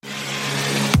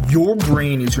Your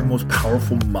brain is your most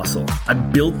powerful muscle. I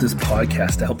built this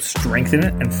podcast to help strengthen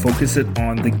it and focus it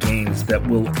on the gains that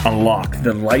will unlock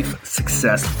the life,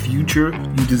 success, future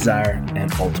you desire and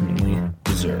ultimately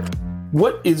deserve.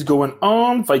 What is going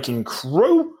on, Viking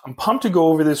crew? I'm pumped to go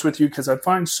over this with you because I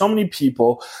find so many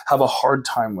people have a hard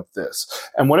time with this.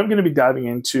 And what I'm going to be diving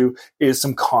into is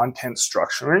some content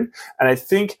structuring. And I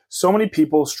think so many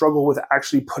people struggle with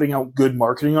actually putting out good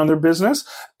marketing on their business.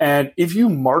 And if you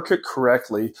market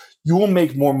correctly, you will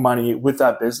make more money with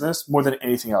that business more than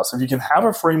anything else. If you can have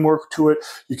a framework to it,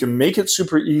 you can make it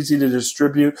super easy to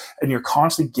distribute, and you're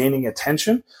constantly gaining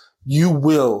attention, you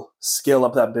will scale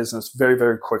up that business very,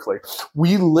 very quickly.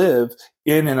 We live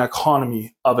in an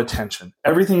economy of attention.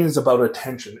 Everything is about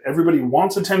attention. Everybody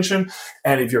wants attention.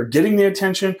 And if you're getting the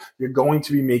attention, you're going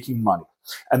to be making money.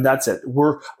 And that's it.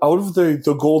 We're out of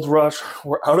the gold rush.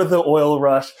 We're out of the oil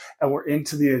rush, and we're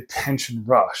into the attention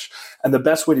rush. And the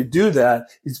best way to do that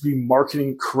is to be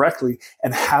marketing correctly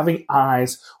and having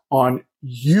eyes on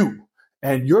you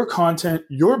and your content,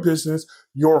 your business,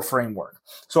 your framework.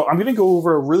 So I'm going to go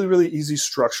over a really, really easy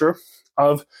structure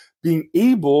of being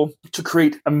able to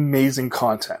create amazing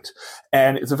content.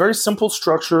 And it's a very simple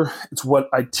structure. It's what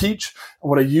I teach and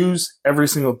what I use every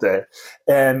single day.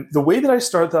 And the way that I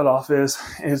start that off is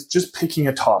just picking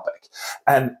a topic.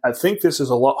 And I think this is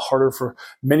a lot harder for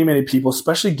many, many people,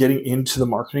 especially getting into the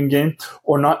marketing game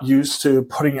or not used to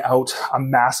putting out a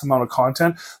mass amount of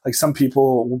content. Like some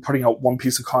people were putting out one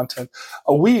piece of content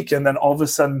a week, and then all of a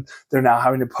sudden they're now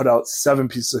having to put out 7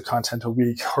 pieces of content a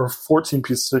week or 14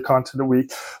 pieces of content a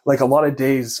week. Like a lot of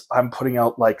days I'm putting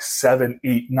out like 7,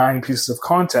 8, 9 pieces of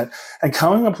content, and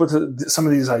coming up with some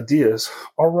of these ideas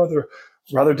are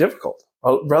rather difficult.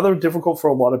 Rather difficult for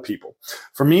a lot of people.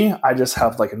 For me, I just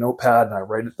have like a notepad and I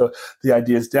write the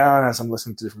ideas down as I'm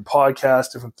listening to different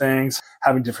podcasts, different things,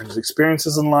 having different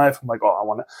experiences in life. I'm like,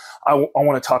 oh, I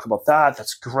want to talk about that.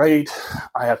 That's great.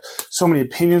 I have so many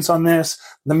opinions on this.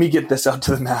 Let me get this out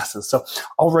to the masses. So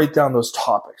I'll write down those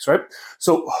topics, right?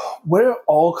 So what it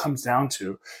all comes down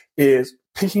to is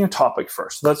picking a topic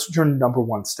first. That's your number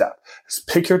one step. Is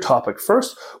pick your topic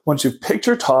first. Once you've picked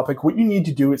your topic, what you need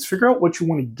to do is figure out what you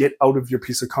want to get out of your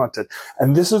piece of content.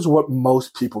 And this is what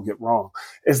most people get wrong,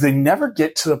 is they never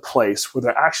get to the place where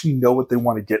they actually know what they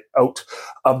want to get out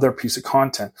of their piece of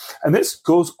content. And this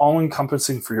goes all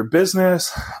encompassing for your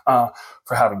business,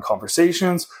 for having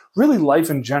conversations, really life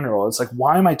in general. It's like,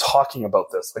 why am I talking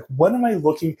about this? Like, what am I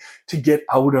looking to get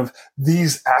out of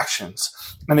these actions?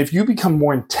 And if you become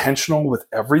more intentional with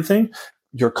everything,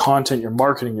 your content, your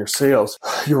marketing, your sales,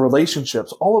 your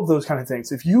relationships, all of those kind of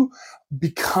things, if you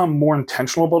become more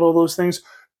intentional about all those things,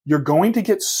 you're going to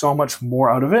get so much more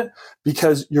out of it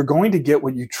because you're going to get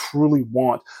what you truly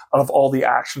want out of all the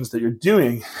actions that you're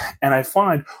doing. And I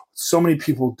find so many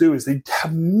people do is they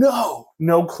have no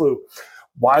clue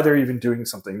why they're even doing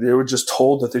something. They were just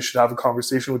told that they should have a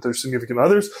conversation with their significant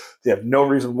others. They have no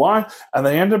reason why. And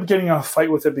they end up getting in a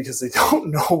fight with it because they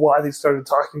don't know why they started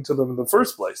talking to them in the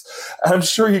first place. And I'm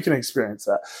sure you can experience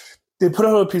that. They put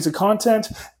out a piece of content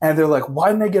and they're like, why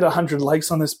didn't I get 100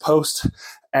 likes on this post?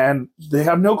 And they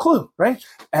have no clue, right?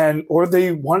 Or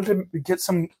they wanted to get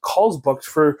some calls booked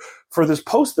for this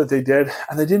post that they did,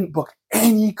 and they didn't book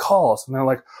any calls. And they're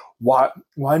like, why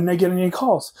didn't I get any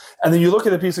calls? And then you look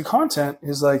at the piece of content,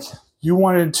 is like, you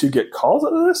wanted to get calls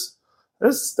out of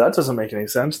this? That doesn't make any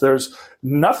sense. There's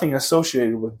nothing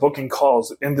associated with booking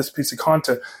calls in this piece of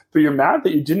content, but you're mad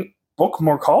that you didn't book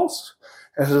more calls?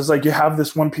 And it's like you have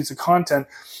this one piece of content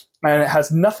and it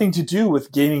has nothing to do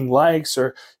with gaining likes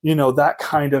or, that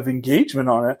kind of engagement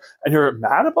on it, and you're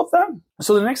mad about that?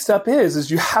 So the next step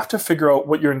is you have to figure out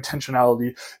what your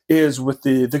intentionality is with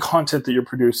the content that you're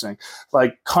producing.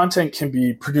 Like, content can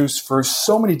be produced for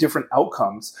so many different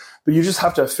outcomes, but you just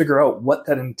have to figure out what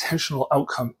that intentional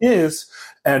outcome is.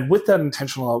 And with that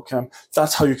intentional outcome,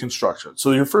 that's how you can structure it.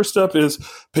 So your first step is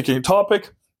picking a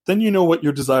topic. Then you know what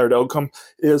your desired outcome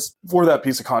is for that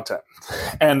piece of content.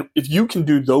 And if you can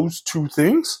do those two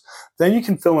things, then you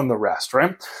can fill in the rest,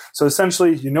 right? So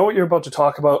essentially, you know what you're about to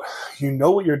talk about, you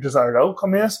know what your desired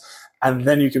outcome is, and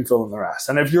then you can fill in the rest.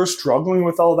 And if you're struggling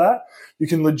with all that, you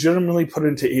can legitimately put it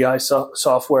into AI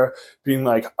software, being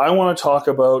like, I want to talk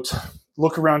about,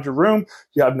 look around your room,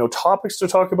 you have no topics to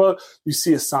talk about, you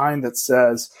see a sign that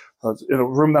says, in a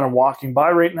room that I'm walking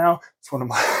by right now, it's one of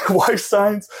my wife's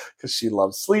signs because she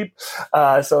loves sleep.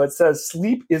 So it says,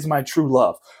 sleep is my true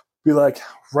love. Be like,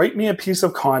 write me a piece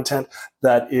of content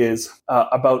that is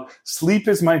about sleep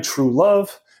is my true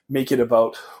love. make it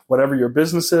about whatever your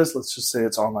business is. Let's just say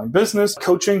it's online business,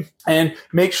 coaching, and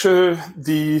make sure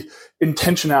the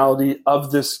intentionality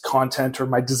of this content or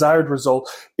my desired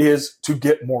result is to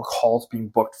get more calls being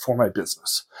booked for my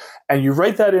business. And you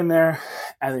write that in there,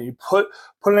 and then you put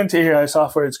it into AI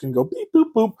software. It's going to go beep,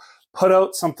 boop, boop, put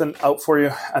out something out for you,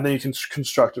 and then you can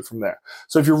construct it from there.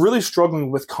 So if you're really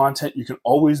struggling with content, you can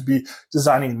always be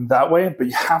designing that way, but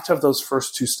you have to have those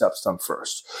first two steps done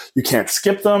first. You can't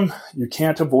skip them. You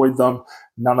can't avoid them.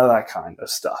 None of that kind of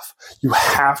stuff. You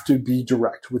have to be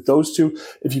direct with those two.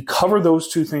 If you cover those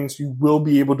two things, you will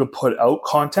be able to put out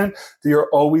content that you're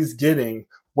always getting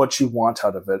what you want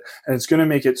out of it. And it's going to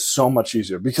make it so much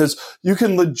easier because you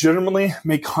can legitimately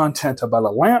make content about a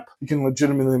lamp. You can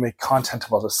legitimately make content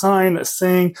about a sign, a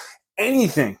saying,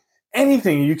 anything.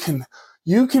 You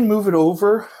can move it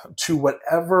over to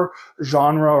whatever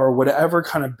genre or whatever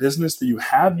kind of business that you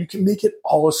have. You can make it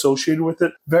all associated with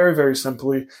it very, very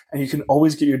simply, and you can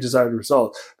always get your desired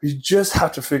result. But you just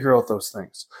have to figure out those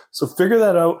things. So figure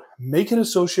that out, make it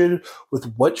associated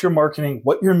with what your marketing,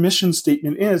 what your mission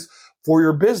statement is for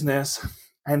your business,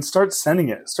 and start sending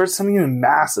it. Start sending it in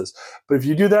masses. But if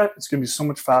you do that, it's going to be so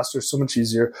much faster, so much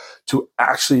easier to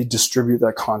actually distribute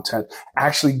that content,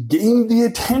 actually gain the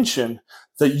attention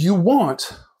that you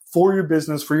want for your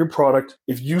business, for your product.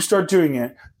 If you start doing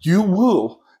it, you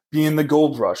will be in the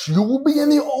gold rush. You will be in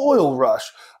the oil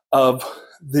rush of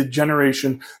the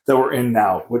generation that we're in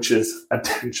now, which is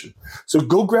attention. So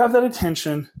go grab that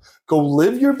attention, go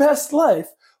live your best life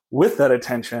with that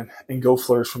attention, and go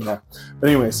flourish from there. But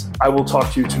anyways, I will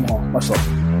talk to you tomorrow. Much love.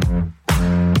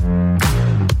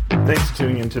 Thanks for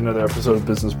tuning in to another episode of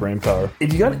Business Brainpower.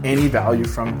 If you got any value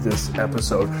from this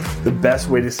episode, the best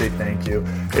way to say thank you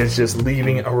is just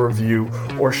leaving a review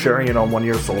or sharing it on one of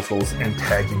your socials and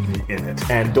tagging me in it.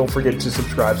 And don't forget to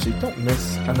subscribe so you don't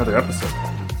miss another episode.